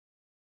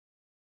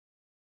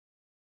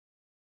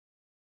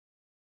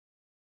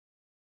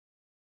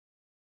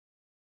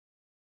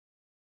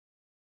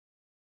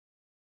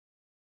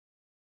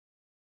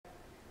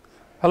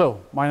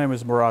Hello, my name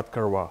is Murad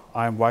Kurwa.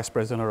 I am Vice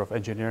President of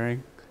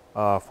Engineering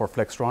for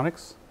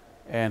Flextronics.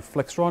 And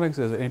Flextronics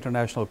is an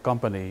international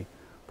company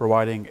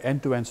providing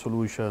end-to-end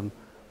solution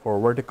for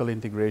vertical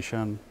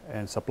integration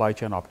and supply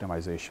chain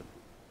optimization.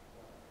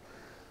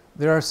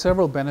 There are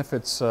several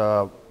benefits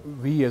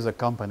we as a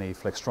company,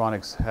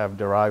 Flextronics, have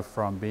derived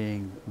from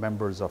being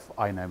members of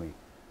INEMI.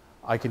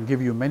 I can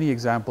give you many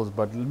examples,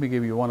 but let me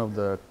give you one of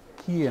the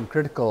key and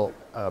critical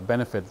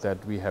benefits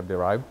that we have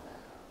derived,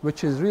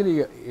 which is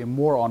really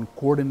more on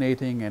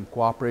coordinating and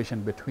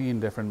cooperation between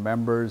different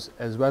members,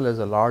 as well as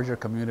a larger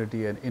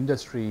community and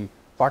industry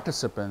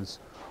participants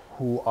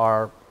who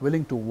are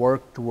willing to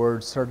work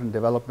towards certain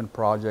development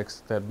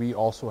projects that we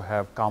also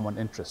have common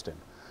interest in.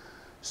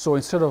 So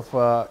instead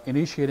of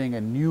initiating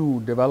a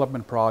new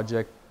development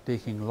project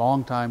taking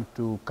long time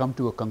to come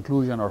to a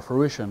conclusion or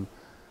fruition,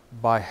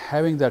 by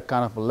having that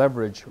kind of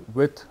leverage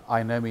with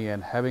INEMI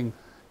and having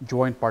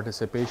joint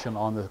participation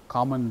on the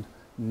common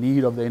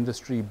need of the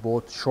industry,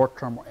 both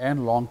short-term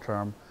and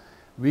long-term,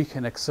 we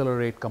can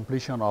accelerate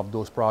completion of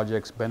those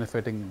projects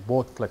benefiting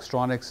both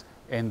Flextronics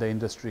and the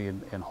industry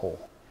in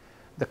whole.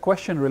 The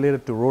question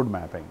related to road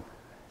mapping.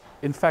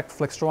 In fact,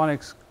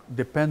 Flextronics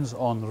depends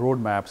on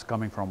roadmaps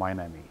coming from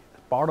INEMI.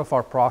 Part of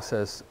our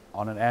process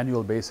on an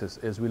annual basis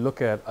is we look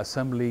at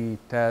assembly,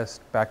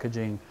 test,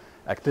 packaging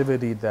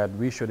activity that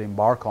we should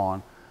embark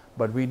on,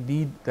 but we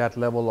need that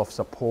level of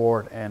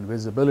support and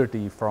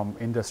visibility from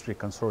industry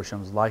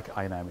consortiums like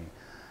INEMI.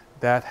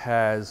 That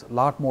has a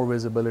lot more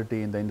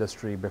visibility in the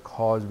industry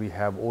because we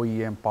have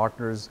OEM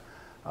partners,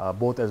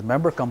 both as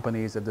member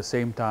companies. At the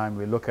same time,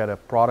 we look at a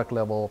product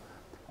level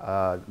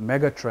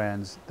mega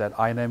trends that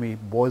INEMI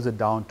boils it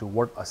down to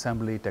what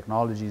assembly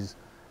technologies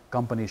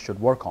companies should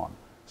work on.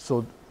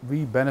 So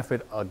we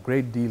benefit a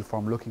great deal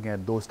from looking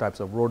at those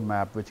types of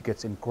roadmap, which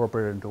gets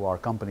incorporated into our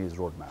company's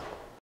roadmap.